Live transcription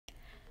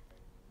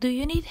Do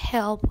you need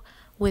help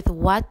with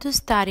what to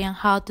study and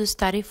how to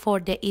study for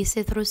the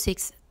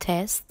EC-6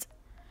 test?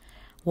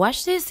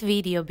 Watch this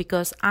video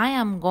because I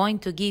am going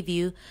to give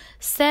you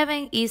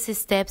 7 easy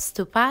steps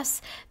to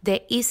pass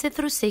the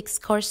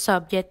EC-6 core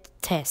subject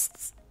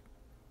tests.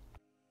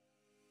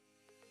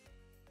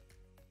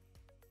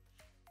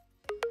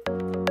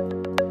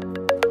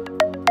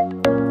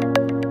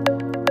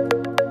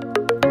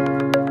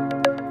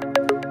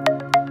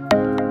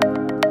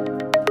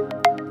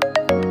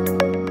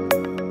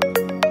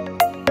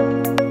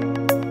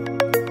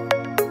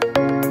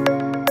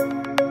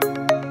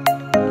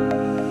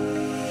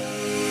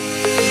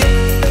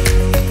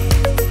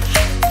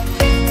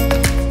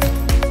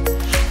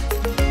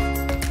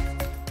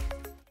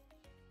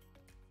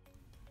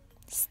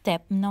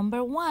 Step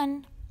number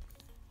 1.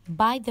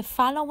 Buy the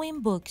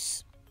following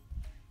books.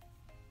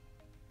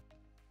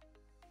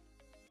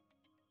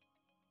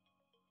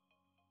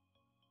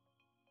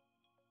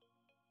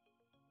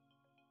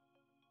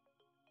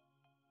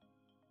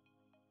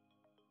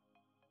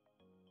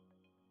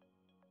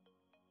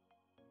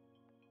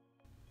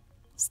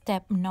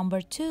 Step number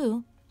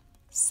 2.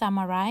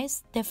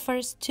 Summarize the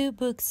first 2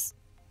 books.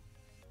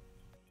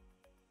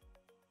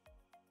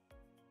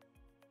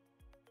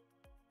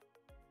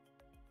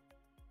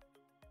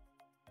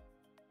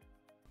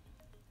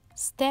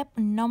 Step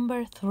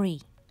number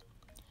 3.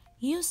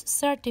 Use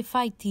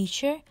Certify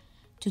Teacher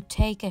to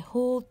take a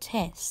whole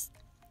test.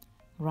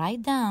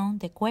 Write down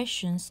the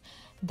questions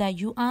that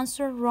you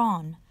answered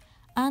wrong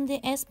and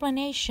the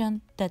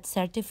explanation that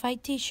Certify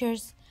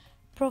Teachers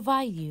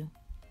provide you.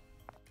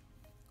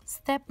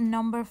 Step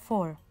number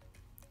 4.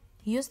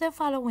 Use the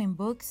following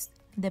books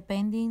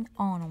depending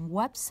on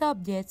what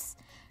subjects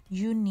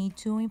you need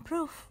to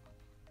improve.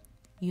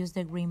 Use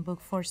the green book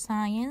for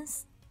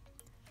science.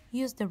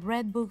 Use the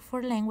red book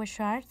for language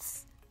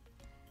arts.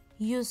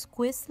 Use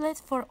Quizlet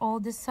for all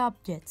the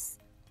subjects.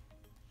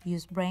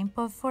 Use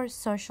BrainPod for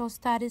social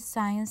studies,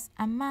 science,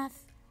 and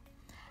math.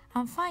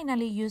 And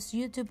finally, use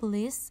YouTube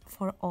lists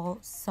for all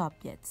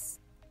subjects.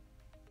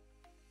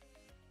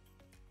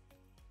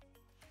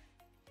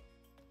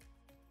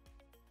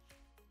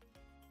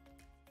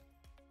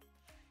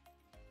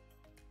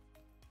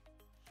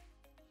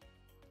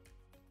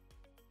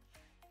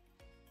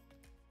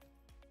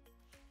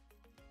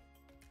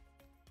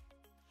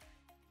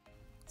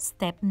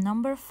 Step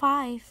number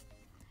 5.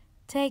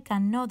 Take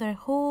another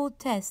whole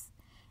test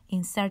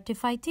in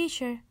Certify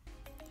Teacher.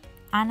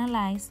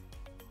 Analyze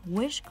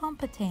which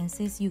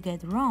competencies you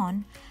get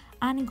wrong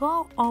and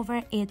go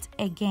over it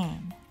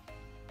again.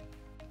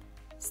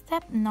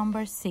 Step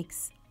number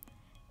 6.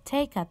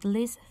 Take at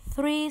least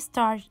 3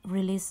 STAAR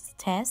release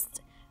tests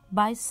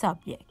by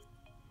subject.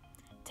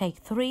 Take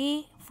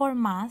 3 for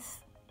math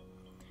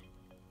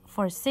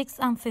for 6th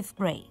and 5th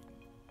grade.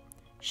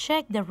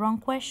 Check the wrong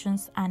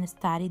questions and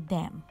study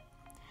them.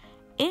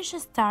 Each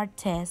STAAR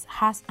test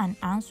has an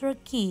answer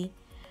key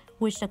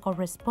with the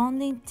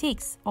corresponding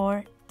TEKS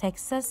or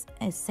Texas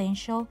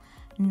Essential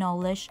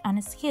Knowledge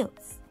and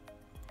Skills.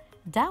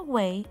 That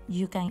way,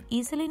 you can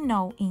easily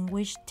know in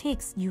which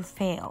TEKS you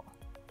fail.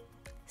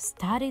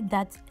 Study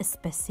that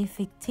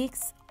specific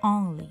TEKS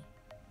only.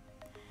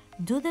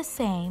 Do the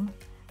same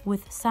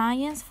with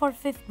science for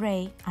 5th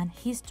grade and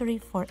history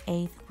for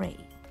 8th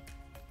grade.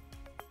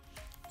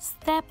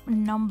 Step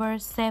number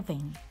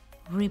 7.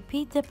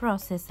 Repeat the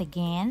process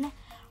again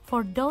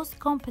for those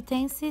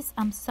competencies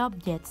and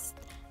subjects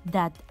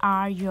that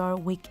are your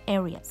weak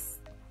areas.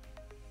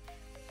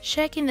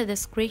 Check in the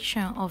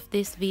description of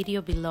this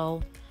video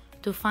below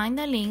to find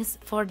the links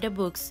for the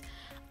books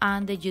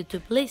and the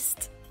YouTube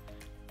list.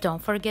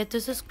 Don't forget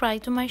to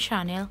subscribe to my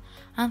channel,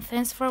 and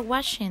thanks for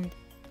watching.